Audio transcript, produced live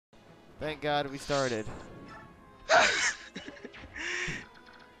Thank God we started.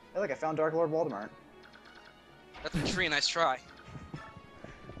 Hey, look, I found Dark Lord Voldemort. That's a tree. Nice try.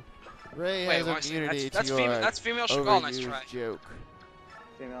 Ray Wait, has immunity to that's your female Chagall. Nice try. joke.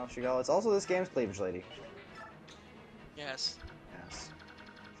 Female Chagall. It's also this game's cleavage lady. Yes. Yes.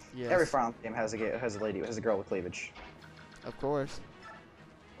 Yes. Every Fire Emblem game has a girl with cleavage. Of course.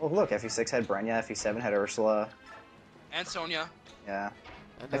 Oh, look, FE6 had Brenya, FE7 had Ursula. And Sonya. Yeah.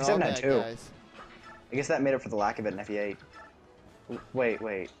 And they're FE7 all had bad two. guys. I guess that made up for the lack of it in FE8.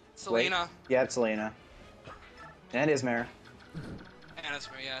 Wait. Selena. Yeah, it's Selena. And Ismare. And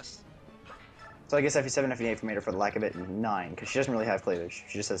Esmer, yes. So I guess FE7 and FE8 made up for the lack of it in 9, because she doesn't really have cleavage.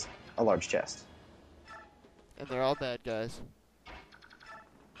 She just has a large chest. And they're all bad guys.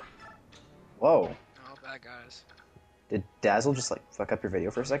 Whoa. Oh, bad guys. Did Dazzle just, like, fuck up your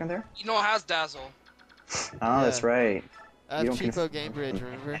video for a second there? You know it has Dazzle. Oh, Yeah. that's right. That's don't Cheapo Game Bridge,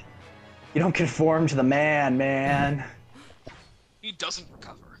 remember? You don't conform to the man. He doesn't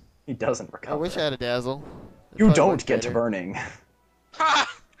recover. He doesn't I recover. wish I had a Dazzle. It'd You probably don't work get to better. burning. Ha!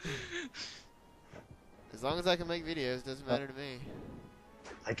 As long as I can make videos, doesn't matter to me.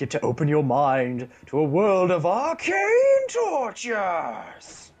 I get to open your mind to a world of arcane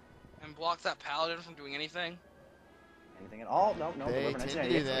tortures. And block that paladin from doing anything. Anything at all? No, They deliver tend to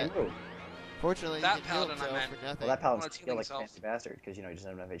 1998 do that. remove. Fortunately, That he can heal paladin I himself meant. for nothing. Well, that paladin's Well, it's still healing like a himself. fancy bastard, because, you know, he doesn't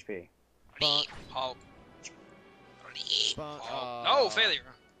have enough HP. Bonk. Hulk. Bonk. Hulk. No, failure.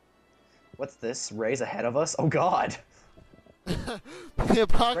 What's this? Ray's ahead of us? Oh, God. The Ray,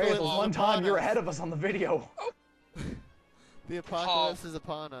 apocalypse the is one upon time you're us. ahead of us on the video. The apocalypse is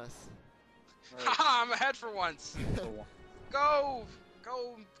upon us. Haha, I'm ahead for once. Go!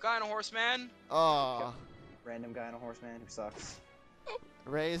 Go, guy on a horse, man. Aw. Random guy on a horseman who sucks.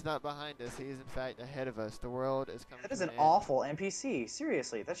 Ray is not behind us. He is, in fact, ahead of us. The world is coming That is to an end. awful NPC.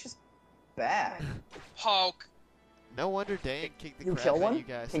 Seriously, that's just bad. Hulk. No wonder Dan kicked the You crap kill out one? of you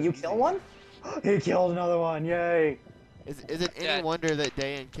guys. Can so you easy. kill one? He killed another one, yay! Is it any Dead. wonder that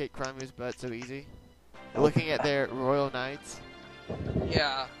Dan kicked Crime's butt so easy? Nope. Looking at their royal knights.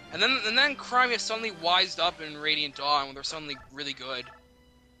 Yeah. And then Crimea suddenly wised up in Radiant Dawn when they're suddenly really good.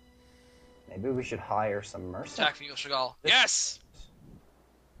 Maybe we should hire some mercenaries. Attack Female Chagall. Yes!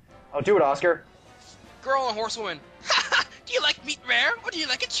 Oh, do it, Oscar. Girl and horsewoman. Do you like meat rare, or do you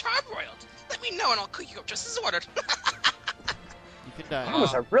like it charbroiled? Let me know and I'll cook you up just as ordered. You can die. That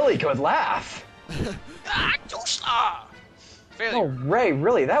was a really good laugh. Ah, douchla! Oh, Failure. Ray,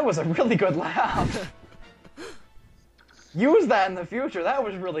 really, that was a really good laugh. Use that in the future. That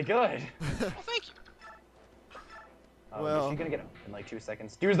was really good. Well, thank you. Well- She's gonna get it in like 2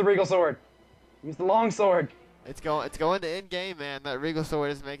 seconds. Use the regal sword. Use the long sword. It's going to end game, man. That regal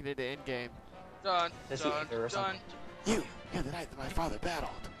sword is making it to end game. Done. Does Done. he either or Done. something? You're the knight that my father battled.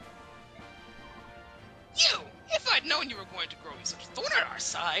 You! If I'd known you were going to grow me such a thorn at our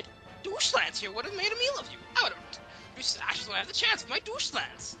side, douche-lance here would have made a meal of you. I would have reduced ashes when I had the chance with my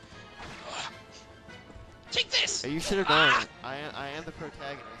douche-lance. Take this! You should have known. I am the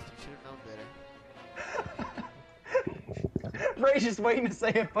protagonist. You should have known better. Ray's just waiting to say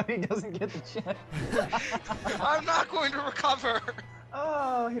it, but he doesn't get the chance. I'm not going to recover!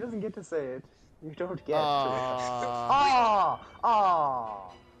 Oh, he doesn't get to say it. You don't get to recover. Aww.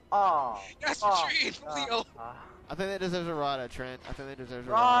 Yes, Ah. retreat, Leo! I think that deserves a Rada, Trent. I think that deserves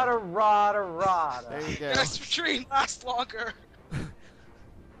a Rada, Rada. rada, There rada. you go. Yes, retreat lasts longer!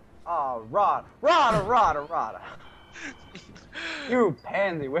 Oh, rada, rada, rada, rada. You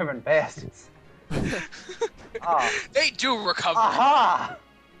pansy women bastards. Ah. They do recover! Aha!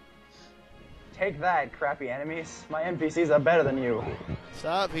 Take that, crappy enemies. My NPCs are better than you.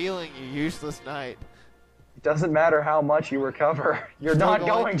 Stop healing, you useless knight. It doesn't matter how much you recover. You're not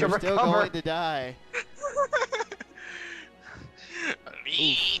going to You're still recover. going to die.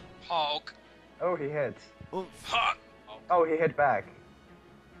 Leap, Hulk. Oh, he hit. Oof. Hulk. Oh, he hit back.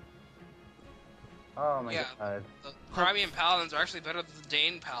 Oh my Yeah. god. The Crimean Paladins are actually better than the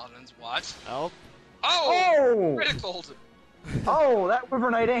Dane Paladins. What? Oh. Oh! Oh! Critical! Oh, that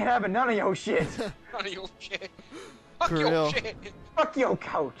Wyvern Knight ain't having none of your shit. None of your shit. Fuck For your real. shit. Fuck your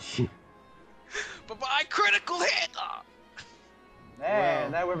couch. But my critical hit! Man, Wow.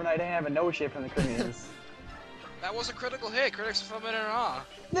 that Wyvern Knight ain't having no shit from the Crimeans. That was a critical hit. Critics are in awe.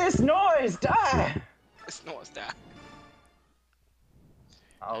 This noise, die! It's no, it's that.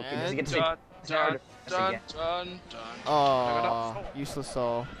 Oh, okay, does he get to Dun, take dun, dun, again? dun, dun. Aw. Useless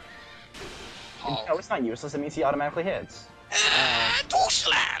soul. Hulk. No, it's not useless. It means he automatically hits.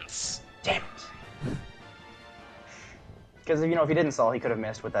 Douchelands! Damn it. Because, you know, if he didn't stall, he could have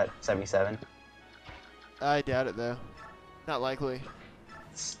missed with that 77. I doubt it, though. Not likely.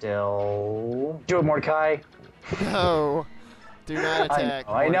 Still. Do it, Mordecai. No. Do not attack.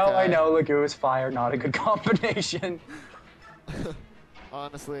 I know. Mordecai. Lagoos fire, not a good combination.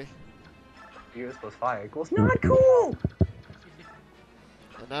 Honestly. Lagoos plus fire equals not cool.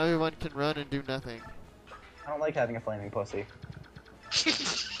 And now everyone can run and do nothing. I don't like having a flaming pussy.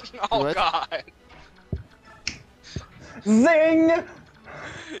 Oh What? god. Zing!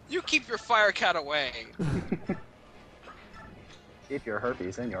 You keep your fire cat away. Keep your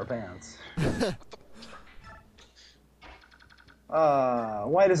herpes in your pants.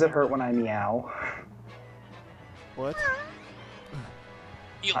 Why does it hurt when I meow? What?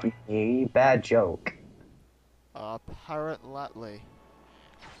 You. Not me. Bad joke. Pirate Latley.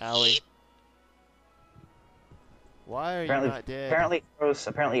 Owie. Why are Apparently, you not dead?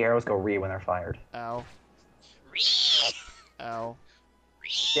 apparently arrows go re when they're fired. Ow. Ow.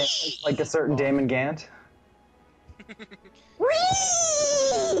 Like a certain Damon Gant.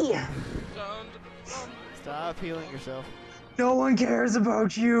 Whee! Stop healing yourself. No one cares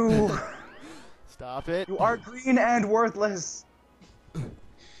about you. Stop it. You are green and worthless.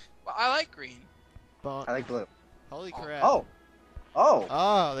 Well, I like green. Bonk. I like blue. Holy crap. Oh. Oh.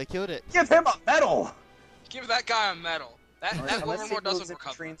 Oh, they killed it. Give him a medal. Give that guy a medal. That Unless he Overlord moves doesn't in recover.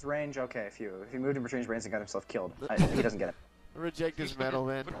 Patrine's range, okay. If he moved in Patrine's range and got himself killed, he doesn't get it. Reject his medal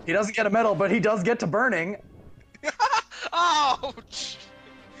then. He doesn't get a medal, but he does get to burning. Ouch!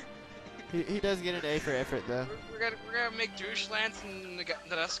 He does get an A for effort though. We're gonna make Douchelands and the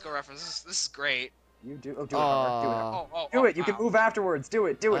Nadesco reference. This is great. You do. Oh, do it. Howard. Do it. Howard. Do it. You can ow. move afterwards. Do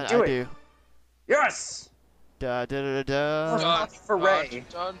it. Do it. I Do it. do. Yes. Da da da da. Done, for Ray.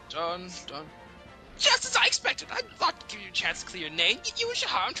 Done. Just as I expected, I'd like to give you a chance to clear your name. You use your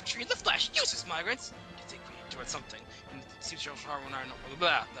harm to treat the flesh. Useless migrants. You think we enjoyed something? And it seems your harm when I know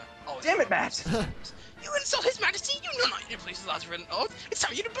blah. Damn it, Matt. You insult His Majesty. You know not your place is allowed to written oath. It's time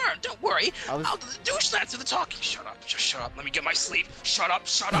for you to burn. Don't worry. I was- I'll do the Douchelands do the talking. Shut up. Just shut up. Let me get my sleep. Shut up.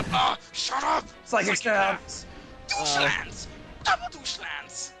 Shut up. Shut up. Psychic stabs. Douchelands. Double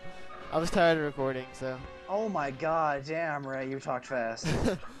Douchelands. I was tired of recording, so. Oh my god, damn, Ray, you talked fast.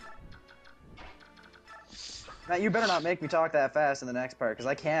 Matt, you better not make me talk that fast in the next part, because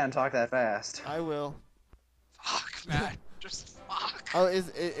I can talk that fast. I will. Fuck, man. Just fuck. Oh, is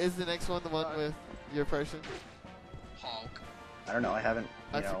the next one the one with your person? Hulk. I don't know, I haven't,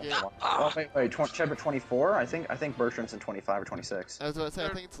 I you know... forget. Oh, wait, chapter 24? I think Bertram's in 25 or 26. I was about to say, I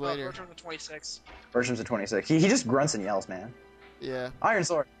think it's later. Return to 26. Bertram's in 26. He just grunts and yells, man. Yeah. Iron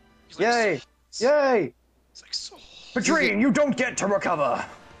Sword! He's like, Yay! Yay! It's like so. Patrine, you don't get to recover!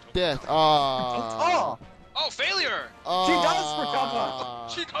 Death. Oh! Oh, failure! She does recover!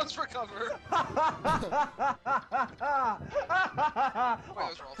 She does recover. Wait, that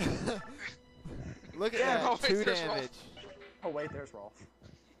was Rolf. Look at Yeah, that. oh, wait, 2 there's damage. Oh wait, there's Rolf.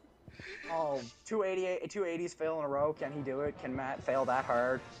 Oh, 2 80s fail in a row. Can he do it? Can Matt fail that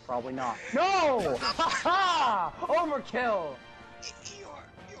hard? Probably not. No! Ha ha! Overkill! Your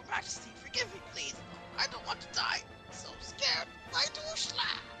Majesty, forgive me, please. I don't want to die. I'm so scared. I do slap.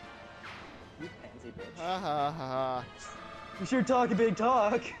 You pansy bitch. Ha ha ha ha. You sure talk a big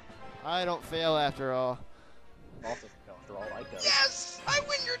talk. I don't fail after all. Rolf doesn't go after all like that. Yes, I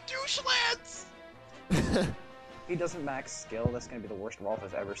win your Douchelands. He doesn't max skill. That's gonna be the worst Rolf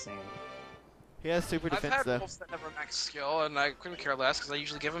I've ever seen. He has super I've defense had though. wolves that never max skill, and I couldn't care less because I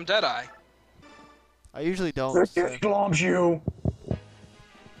usually give him Deadeye. I usually don't. So. Glomps you!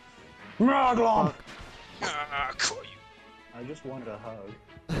 Glomp! Cool you. I just wanted a hug.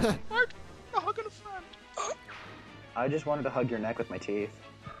 What? A hug and a friend. I just wanted to hug your neck with my teeth.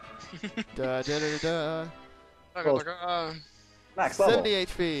 Da da da da. Max level. 70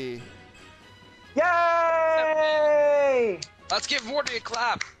 HP. Yay! Let's give Morty a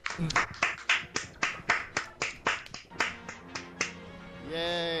clap.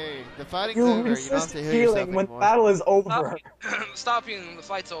 Yay. The fighting's You over. You don't have resist to heal yourself healing when the anymore. battle is over. Stop healing. The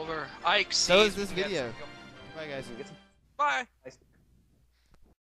fight's over. I So is succeed. this video. Bye guys. Bye. Nice.